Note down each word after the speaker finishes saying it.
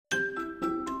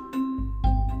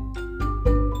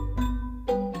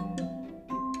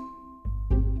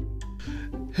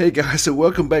Hey guys, so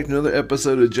welcome back to another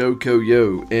episode of Joe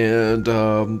Yo. And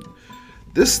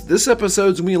this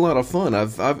episode's gonna be a lot of fun.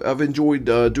 I've enjoyed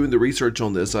doing the research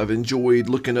on this. I've enjoyed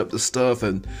looking up the stuff,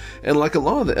 and like a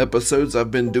lot of the episodes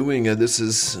I've been doing, this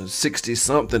is 60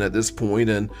 something at this point,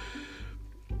 and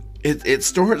it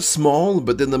starts small,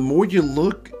 but then the more you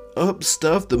look up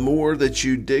stuff, the more that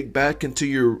you dig back into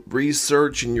your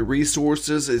research and your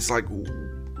resources. It's like,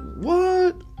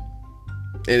 what?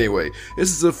 Anyway, this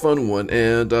is a fun one,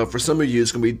 and for some of you,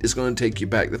 it's going to take you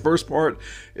back. The first part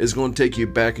is going to take you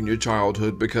back in your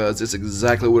childhood because it's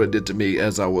exactly what it did to me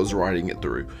as I was writing it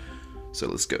through. So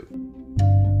let's go.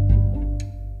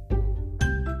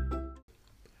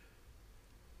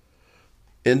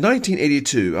 In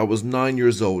 1982, I was 9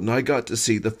 years old, and I got to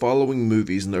see the following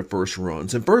movies in their first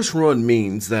runs. And first run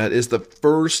means that it's the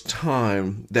first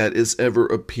time that it's ever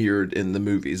appeared in the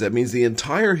movies. That means the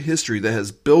entire history that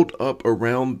has built up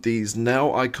around these now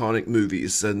iconic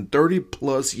movies, and 30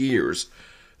 plus years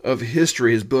of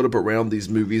history has built up around these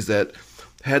movies that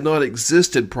had not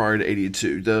existed prior to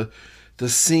 82. The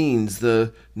scenes,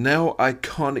 the now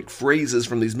iconic phrases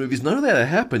from these movies, none of that had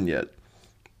happened yet.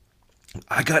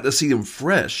 I got to see them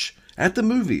fresh at the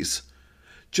movies.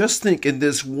 Just think, in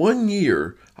this 1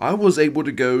 year, I was able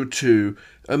to go to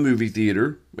a movie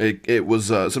theater. It was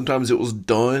sometimes it was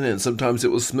Dunn and sometimes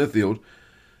it was Smithfield,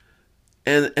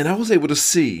 and I was able to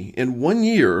see in 1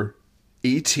 year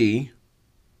E.T.,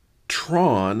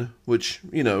 Tron, which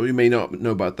you may not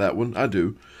know about that one. I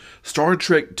do. Star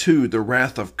Trek II: The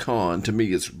Wrath of Khan, to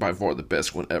me, is by far the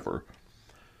best one ever.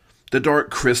 The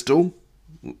Dark Crystal,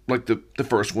 like the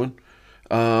first one.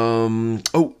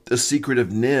 The Secret of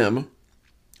NIMH.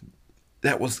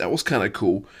 That was kind of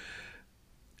cool.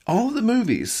 All of the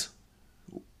movies.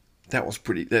 That was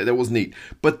pretty. That was neat.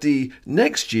 But the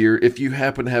next year, if you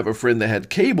happen to have a friend that had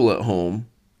cable at home,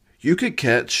 you could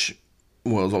catch.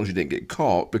 Well, as long as you didn't get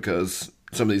caught, because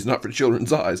some of these are not for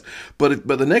children's eyes. But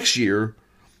the next year,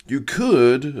 you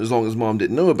could, as long as mom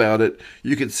didn't know about it,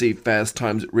 you could see Fast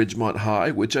Times at Ridgemont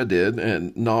High, which I did,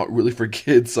 and not really for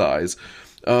kids' eyes.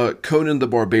 Conan the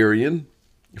Barbarian,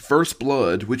 First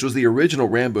Blood, which was the original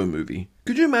Rambo movie.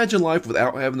 Could you imagine life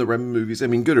without having the Rambo movies? I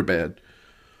mean, good or bad?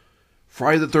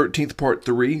 Friday the 13th Part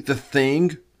 3, The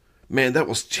Thing. Man, that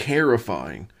was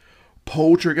terrifying.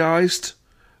 Poltergeist,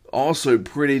 also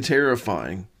pretty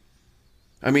terrifying.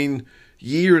 I mean,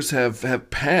 years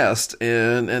have passed,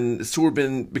 and it's sort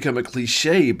of become a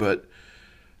cliche, but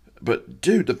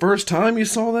dude, the first time you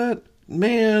saw that,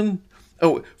 man.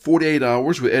 Oh, 48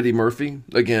 Hours with Eddie Murphy.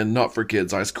 Again, not for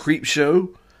kids' eyes. Creep Show.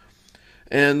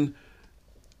 And,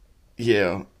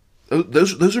 yeah,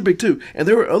 those are big too. And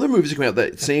there were other movies that came out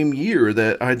that same year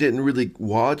that I didn't really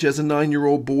watch as a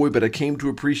 9-year-old boy, but I came to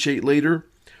appreciate later.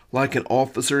 Like An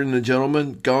Officer and a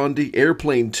Gentleman, Gandhi,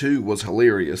 Airplane 2 was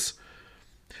hilarious.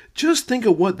 Just think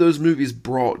of what those movies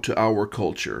brought to our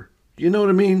culture. You know what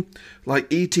I mean?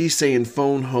 Like E.T. saying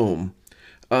phone home.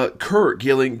 Kirk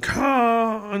yelling,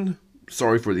 Khan!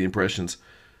 Sorry for the impressions.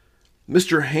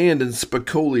 Mr. Hand and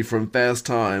Spicoli from Fast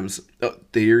Times.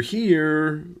 They're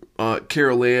here.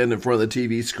 Carol Ann in front of the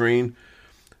TV screen.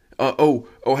 How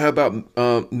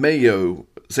about Mayo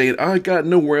saying, I got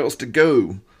nowhere else to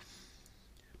go.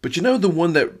 But you know the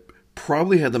one that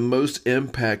probably had the most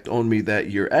impact on me that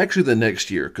year, actually the next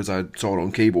year, because I saw it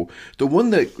on cable, the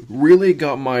one that really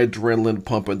got my adrenaline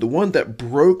pumping, the one that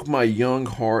broke my young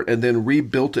heart and then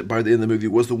rebuilt it by the end of the movie,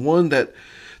 was the one that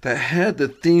had the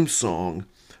theme song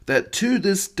that to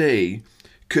this day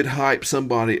could hype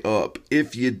somebody up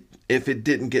if it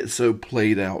didn't get so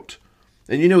played out.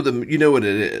 And you know what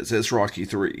it is. It's Rocky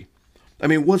 3. I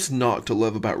mean, what's not to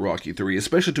love about Rocky 3,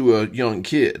 especially to a young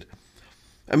kid?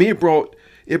 I mean, it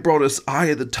brought us Eye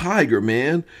of the Tiger,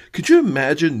 man. Could you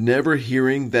imagine never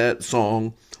hearing that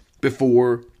song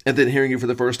before and then hearing it for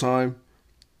the first time?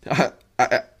 I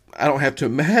don't have to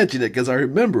imagine it because I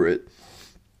remember it.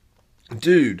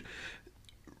 Dude,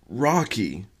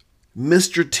 Rocky,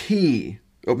 Mr. T.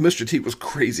 Oh, Mr. T was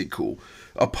crazy cool.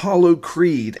 Apollo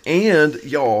Creed, and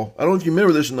y'all, I don't know if you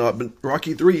remember this or not, but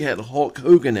Rocky 3 had Hulk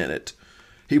Hogan in it.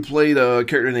 He played a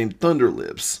character named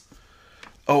Thunderlips.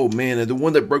 Oh man, and the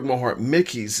one that broke my heart,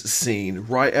 Mickey's scene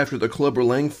right after the Clubber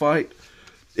Lang fight,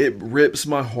 it rips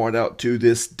my heart out to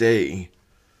this day.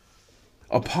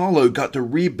 Apollo got to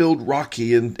rebuild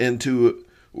Rocky into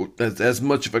as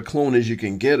much of a clone as you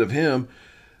can get of him.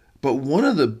 But one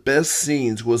of the best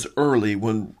scenes was early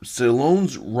when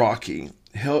Stallone's Rocky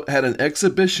had an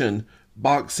exhibition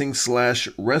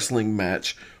boxing/wrestling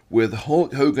match with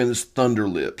Hulk Hogan's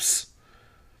Thunderlips.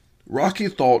 Rocky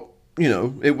thought,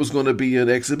 it was going to be an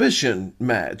exhibition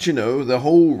match. The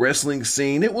whole wrestling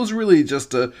scene, it was really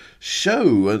just a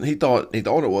show, and he thought it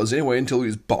was anyway until he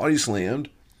was body slammed.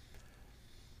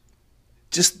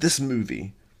 Just this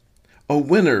movie, a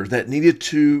winner that needed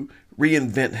to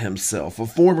reinvent himself, a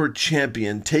former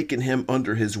champion taking him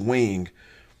under his wing,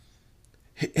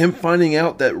 him finding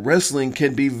out that wrestling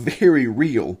can be very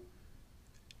real,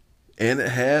 and it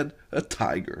had a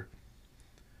tiger.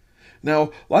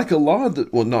 Now, like a lot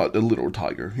of not the little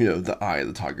tiger, the eye of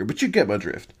the tiger, but you get my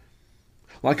drift.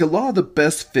 Like a lot of the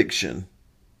best fiction,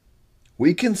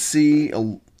 we can see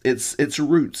its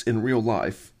roots in real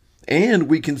life, and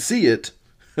we can see it,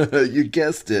 you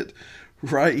guessed it,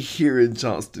 right here in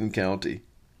Johnston County.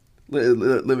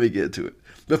 Let me get to it.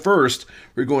 But first,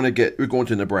 we're going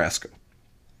to Nebraska.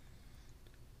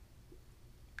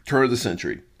 Turn of the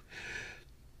century.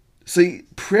 See,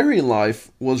 prairie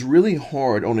life was really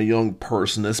hard on a young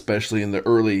person, especially in the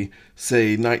early,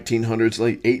 say, 1900s,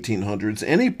 late 1800s.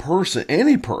 Any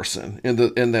person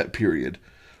in that period.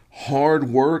 Hard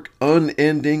work,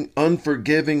 unending,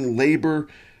 unforgiving labor,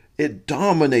 it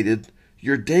dominated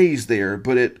your days there,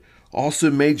 but it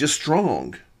also made you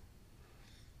strong.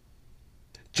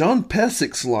 John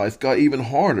Pesick's life got even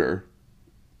harder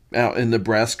out in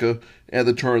Nebraska at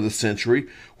the turn of the century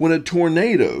when a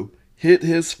tornado hit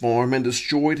his farm and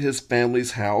destroyed his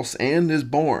family's house and his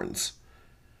barns.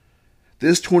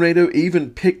 This tornado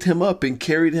even picked him up and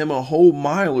carried him a whole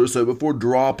mile or so before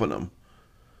dropping him.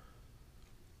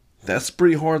 That's a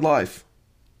pretty hard life.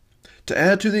 To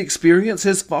add to the experience,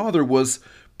 his father was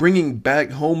bringing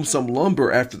back home some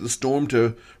lumber after the storm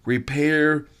to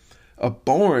repair a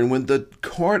barn when the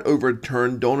cart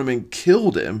overturned on him and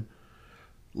killed him,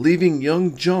 leaving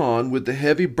young John with the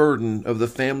heavy burden of the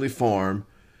family farm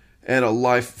and a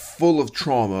life full of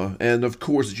trauma, and of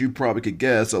course, as you probably could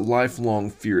guess, a lifelong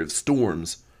fear of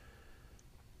storms.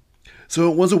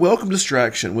 So it was a welcome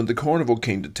distraction when the carnival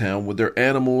came to town with their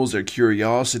animals, their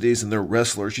curiosities, and their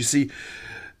wrestlers. You see,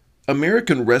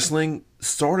 American wrestling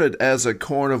started as a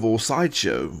carnival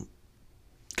sideshow.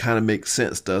 Kind of makes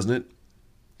sense, doesn't it?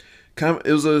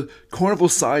 It was a carnival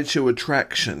sideshow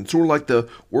attraction, sort of like the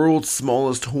world's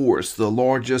smallest horse, the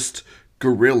largest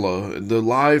gorilla, the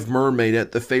live mermaid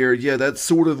at the fair. Yeah, that's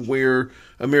sort of where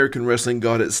American wrestling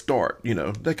got its start,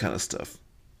 that kind of stuff.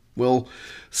 Well,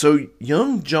 so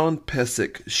young John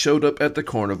Pesick showed up at the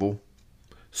carnival,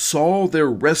 saw their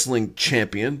wrestling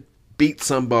champion beat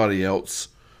somebody else,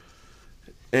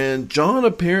 and John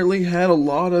apparently had a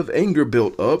lot of anger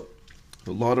built up,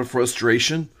 a lot of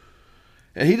frustration,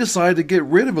 and he decided to get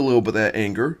rid of a little bit of that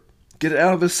anger, get it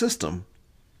out of his system.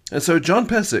 And so John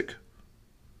Pesick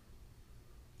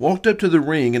walked up to the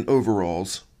ring in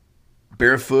overalls,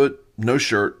 barefoot, no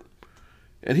shirt,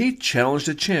 and he challenged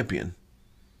the champion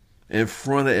in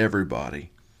front of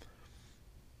everybody.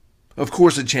 Of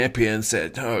course, the champion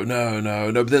said,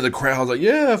 no. But then the crowd was like,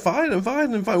 yeah, fight him.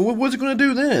 What's he going to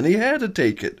do then? He had to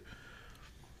take it.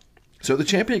 So the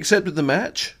champion accepted the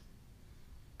match.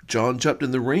 John jumped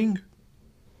in the ring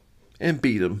and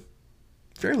beat him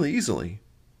fairly easily.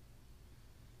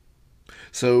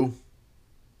 So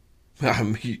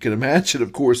you can imagine,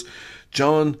 of course,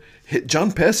 John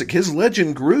Pesick, his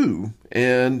legend grew,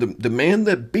 and the man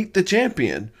that beat the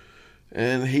champion,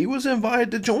 and he was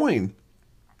invited to join.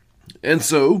 And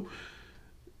so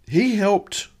he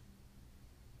helped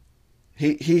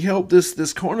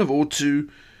this carnival to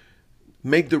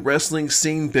make the wrestling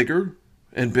scene bigger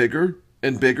and bigger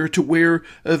and bigger, to where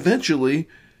eventually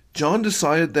John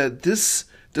decided that this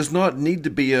does not need to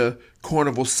be a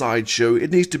carnival sideshow.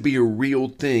 It needs to be a real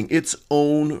thing, its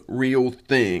own real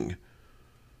thing.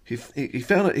 He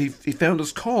found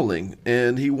his calling,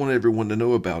 and he wanted everyone to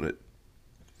know about it.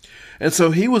 And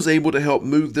so he was able to help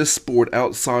move this sport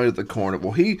outside of the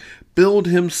carnival. He billed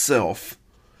himself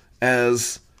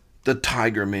as the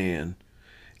Tiger Man.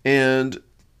 And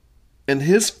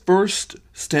his first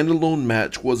standalone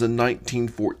match was in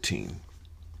 1914.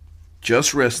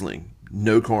 Just wrestling,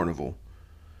 no carnival.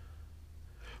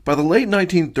 By the late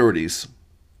 1930s,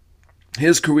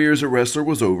 his career as a wrestler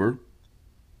was over,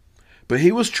 but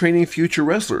he was training future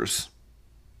wrestlers.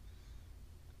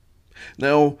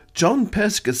 Now, John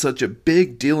Pesick is such a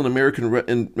big deal in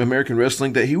American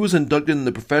wrestling that he was inducted in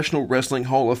the Professional Wrestling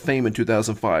Hall of Fame in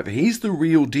 2005. He's the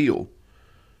real deal.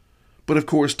 But of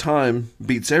course, time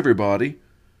beats everybody.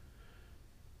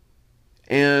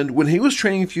 And when he was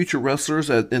training future wrestlers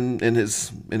in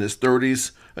his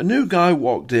 30s, a new guy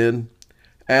walked in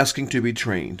asking to be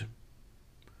trained.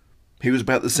 He was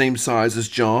about the same size as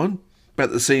John,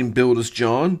 about the same build as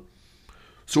John,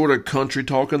 sort of country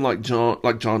talking like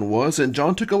John was, and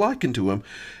John took a liking to him.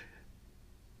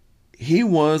 he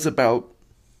was about,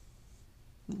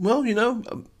 well,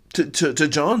 to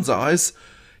John's eyes,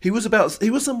 he was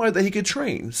somebody that he could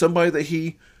train, somebody that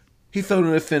he felt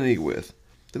an affinity with.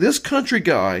 This country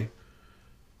guy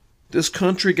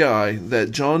that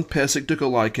John Pesek took a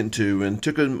liking to and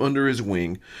took him under his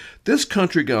wing, this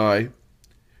country guy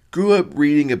grew up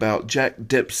reading about Jack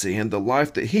Dempsey and the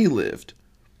life that he lived.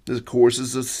 This, of course,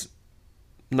 is the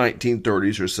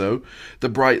 1930s or so. The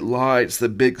bright lights, the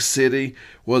big city,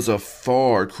 was a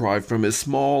far cry from his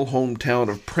small hometown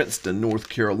of Princeton, North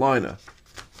Carolina.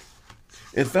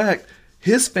 In fact,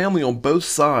 his family on both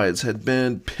sides had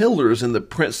been pillars in the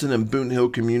Princeton and Boone Hill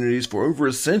communities for over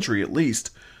a century at least.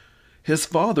 His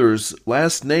father's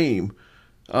last name,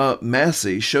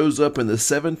 Massey, shows up in the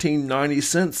 1790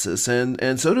 census,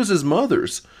 and so does his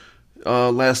mother's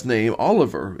last name,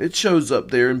 Oliver. It shows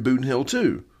up there in Boone Hill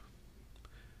too.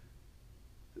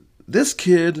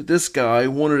 This guy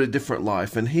wanted a different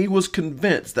life, and he was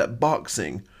convinced that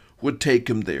boxing would take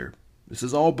him there. This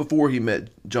is all before he met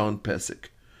John Pesek.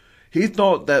 He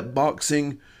thought that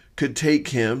boxing could take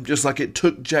him just like it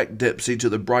took Jack Dempsey to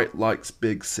the bright lights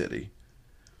big city.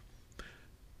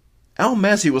 Al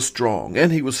Massey was strong,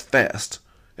 and he was fast,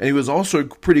 and he was also a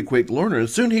pretty quick learner, and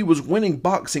soon he was winning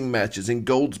boxing matches in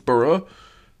Goldsboro,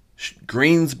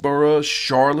 Greensboro,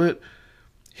 Charlotte.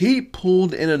 He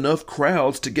pulled in enough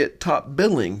crowds to get top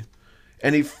billing,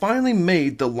 and he finally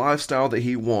made the lifestyle that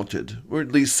he wanted, or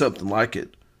at least something like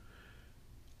it.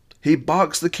 He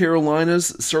boxed the Carolinas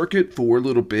circuit for a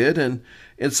little bit, and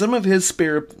in some of his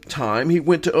spare time, he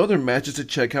went to other matches to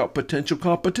check out potential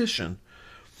competition.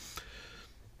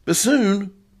 But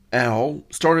soon, Al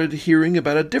started hearing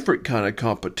about a different kind of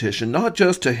competition, not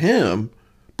just to him,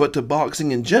 but to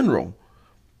boxing in general.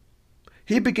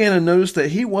 He began to notice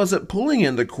that he wasn't pulling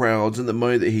in the crowds and the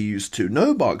money that he used to.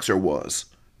 No boxer was.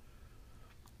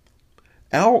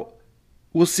 Al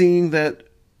was seeing that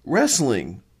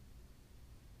wrestling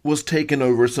was taking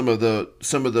over some of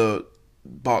the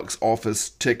box office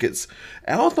tickets.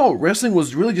 Al thought wrestling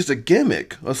was really just a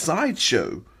gimmick, a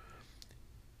sideshow.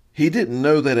 He didn't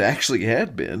know that it actually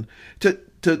had been.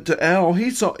 To Al,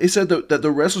 he said that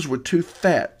the wrestlers were too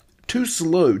fat, too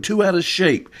slow, too out of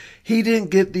shape. He didn't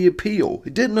get the appeal. He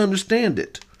didn't understand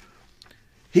it.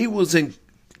 He was in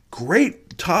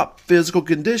great top physical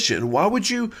condition. Why would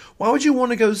you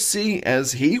want to go see,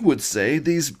 as he would say,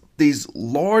 these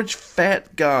large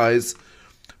fat guys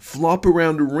flop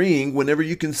around the ring whenever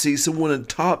you can see someone in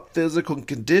top physical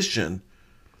condition?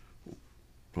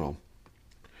 Well,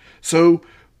 so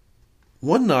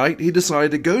one night he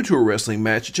decided to go to a wrestling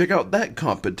match and check out that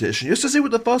competition just to see what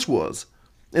the fuss was.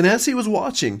 And as he was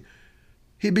watching,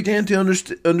 he began to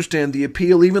understand the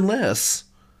appeal even less.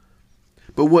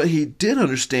 But what he did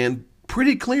understand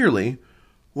pretty clearly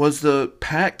was the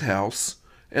packed house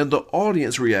and the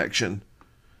audience reaction.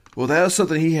 Well, that was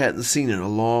something he hadn't seen in a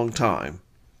long time.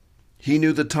 He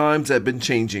knew the times had been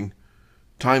changing.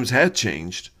 Times had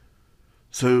changed.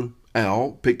 So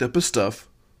Al picked up his stuff,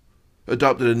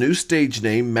 adopted a new stage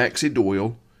name, Maxie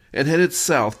Doyle, and headed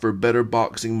south for better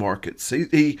boxing markets.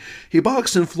 He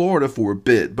boxed in Florida for a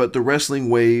bit, but the wrestling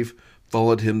wave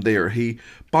followed him there. He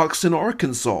boxed in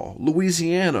Arkansas,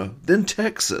 Louisiana, then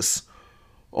Texas,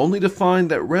 only to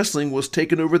find that wrestling was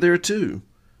taking over there too.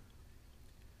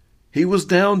 He was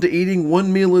down to eating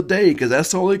one meal a day because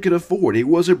that's all he could afford. He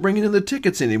wasn't bringing in the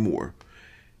tickets anymore.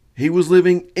 He was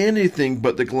living anything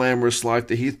but the glamorous life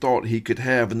that he thought he could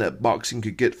have and that boxing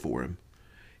could get for him.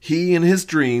 He and his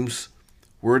dreams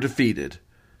were defeated.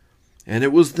 And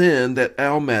it was then that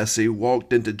Al Massey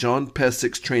walked into John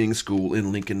Pesek's training school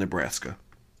in Lincoln, Nebraska.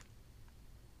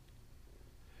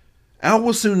 Al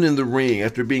was soon in the ring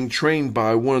after being trained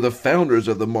by one of the founders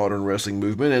of the modern wrestling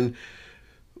movement, and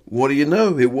what do you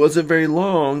know, it wasn't very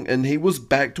long and he was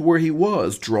back to where he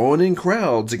was, drawing in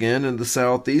crowds again in the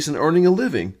Southeast and earning a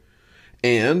living.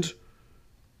 And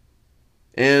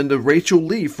Rachel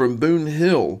Lee from Boone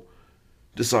Hill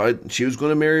decided she was going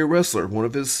to marry a wrestler,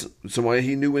 somebody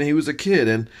he knew when he was a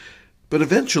kid. But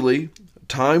eventually,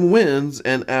 time wins,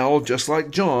 and Al, just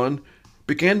like John,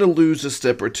 began to lose a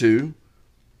step or two,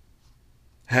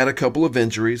 had a couple of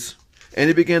injuries, and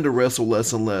he began to wrestle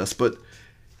less and less. But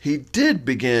he did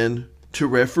begin to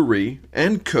referee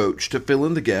and coach to fill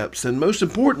in the gaps, and most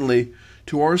importantly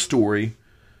to our story,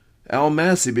 Al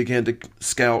Massey began to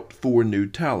scout for new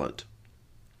talent.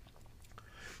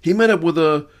 He met up with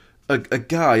a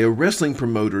guy, a wrestling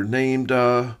promoter named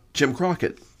Jim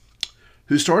Crockett,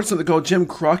 who started something called Jim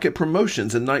Crockett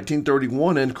Promotions in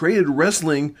 1931 and created a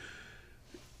wrestling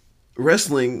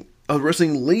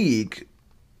league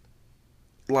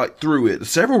through it,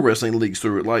 several wrestling leagues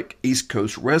through it, like East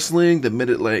Coast Wrestling, the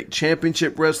Mid-Atlantic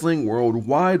Championship Wrestling,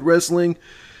 Worldwide Wrestling.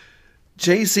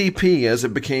 JCP, as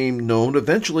it became known,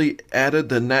 eventually added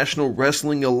the National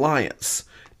Wrestling Alliance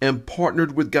and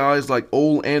partnered with guys like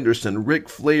Ole Anderson, Ric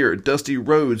Flair, Dusty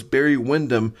Rhodes, Barry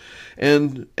Windham,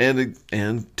 and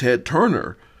Ted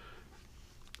Turner.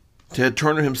 Ted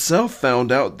Turner himself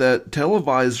found out that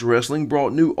televised wrestling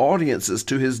brought new audiences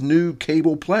to his new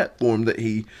cable platform that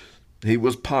he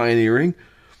was pioneering,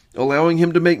 allowing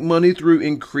him to make money through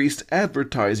increased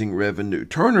advertising revenue.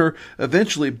 Turner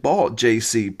eventually bought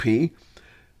JCP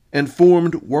and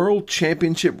formed World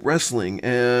Championship Wrestling,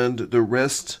 and the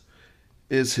rest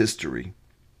is history.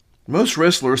 Most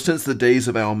wrestlers since the days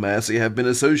of Al Massey have been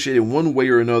associated one way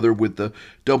or another with the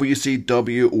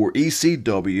WCW or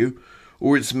ECW,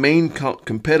 or its main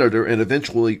competitor and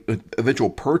eventual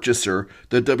purchaser,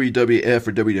 the WWF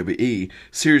or WWE.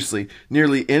 Seriously,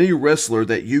 nearly any wrestler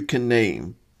that you can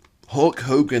name, Hulk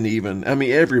Hogan even,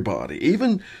 everybody,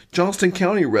 even Johnston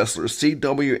County wrestlers,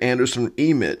 C.W. Anderson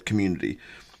Emmet community,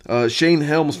 Shane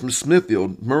Helms from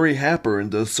Smithfield, Murray Happer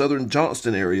in the southern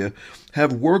Johnston area,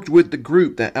 have worked with the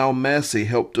group that Al Massey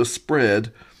helped to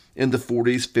spread in the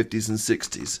 40s, 50s, and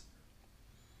 60s.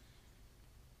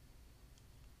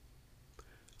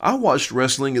 I watched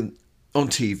wrestling on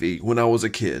TV when I was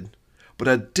a kid, but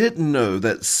I didn't know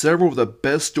that several of the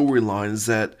best storylines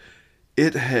that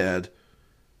it had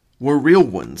were real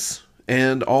ones,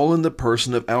 and all in the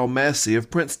person of Al Massey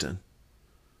of Princeton.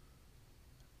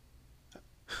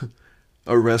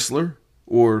 A wrestler,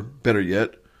 or better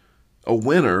yet, a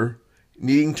winner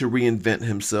needing to reinvent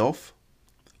himself,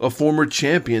 a former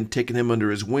champion taking him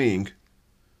under his wing,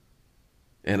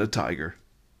 and a tiger.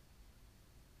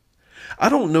 I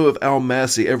don't know if Al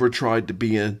Massey ever tried to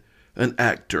be an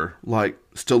actor like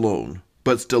Stallone,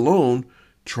 but Stallone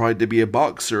tried to be a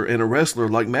boxer and a wrestler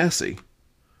like Massey.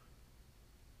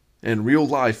 And real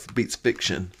life beats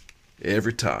fiction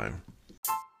every time.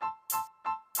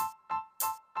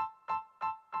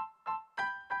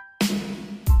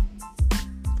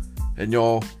 And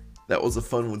y'all, that was a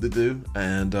fun one to do,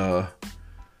 and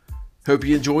hope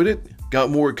you enjoyed it. Got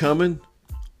more coming.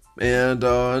 And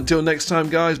until next time,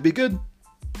 guys, be good.